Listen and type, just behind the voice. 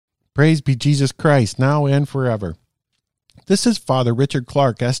Praise be Jesus Christ, now and forever. This is Father Richard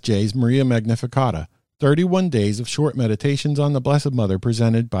Clark, S.J.'s Maria Magnificata, 31 days of short meditations on the Blessed Mother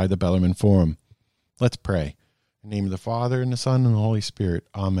presented by the Bellarmine Forum. Let's pray. In the name of the Father, and the Son, and the Holy Spirit.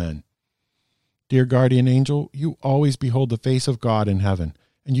 Amen. Dear guardian angel, you always behold the face of God in heaven,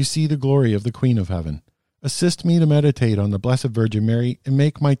 and you see the glory of the Queen of Heaven. Assist me to meditate on the Blessed Virgin Mary and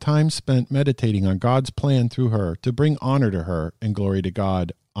make my time spent meditating on God's plan through her to bring honor to her and glory to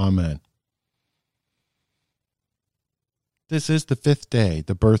God. Amen. This is the 5th day,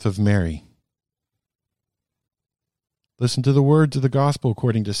 the birth of Mary. Listen to the words of the Gospel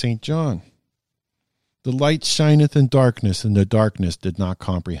according to St. John. The light shineth in darkness, and the darkness did not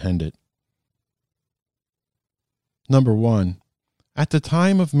comprehend it. Number 1. At the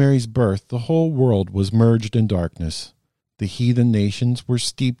time of Mary's birth, the whole world was merged in darkness. The heathen nations were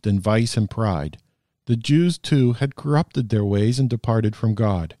steeped in vice and pride. The Jews, too, had corrupted their ways and departed from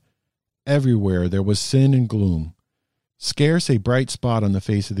God. Everywhere there was sin and gloom, scarce a bright spot on the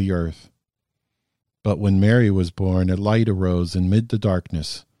face of the earth. But when Mary was born, a light arose amid the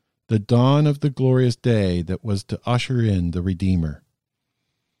darkness, the dawn of the glorious day that was to usher in the Redeemer.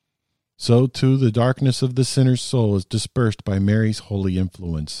 So, too, the darkness of the sinner's soul is dispersed by Mary's holy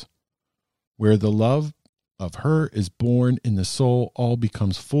influence. Where the love of her is born in the soul, all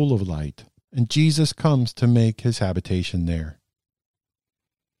becomes full of light, and Jesus comes to make his habitation there.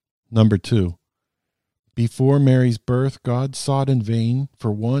 Number 2. Before Mary's birth, God sought in vain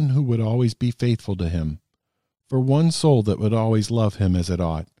for one who would always be faithful to him, for one soul that would always love him as it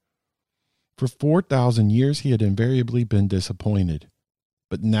ought. For 4,000 years he had invariably been disappointed,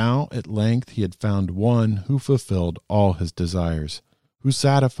 but now at length he had found one who fulfilled all his desires, who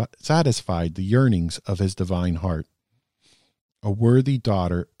satisfied the yearnings of his divine heart, a worthy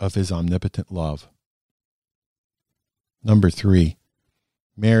daughter of his omnipotent love. Number 3.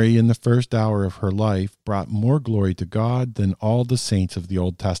 Mary, in the first hour of her life, brought more glory to God than all the saints of the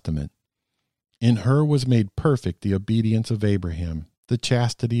Old Testament. In her was made perfect the obedience of Abraham, the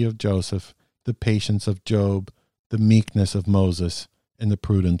chastity of Joseph, the patience of Job, the meekness of Moses, and the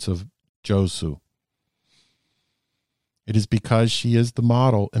prudence of Josue. It is because she is the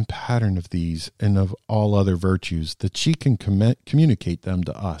model and pattern of these and of all other virtues that she can communicate them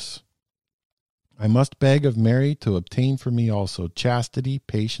to us. I must beg of Mary to obtain for me also chastity,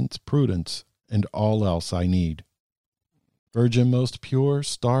 patience, prudence, and all else I need. Virgin most pure,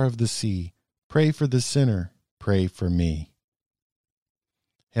 star of the sea, pray for the sinner, pray for me.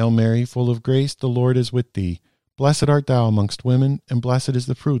 Hail Mary, full of grace, the Lord is with thee. Blessed art thou amongst women, and blessed is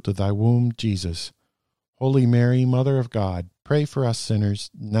the fruit of thy womb, Jesus. Holy Mary, Mother of God, pray for us sinners,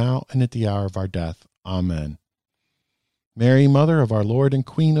 now and at the hour of our death. Amen. Mary, Mother of our Lord and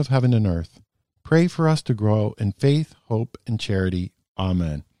Queen of heaven and earth, pray for us to grow in faith, hope, and charity.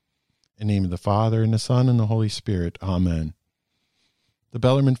 Amen. In the name of the Father, and the Son, and the Holy Spirit. Amen. The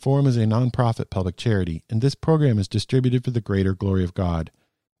Bellarmine Forum is a non-profit public charity, and this program is distributed for the greater glory of God.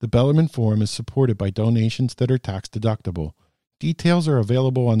 The Bellarmine Forum is supported by donations that are tax-deductible. Details are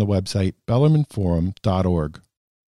available on the website bellarmineforum.org.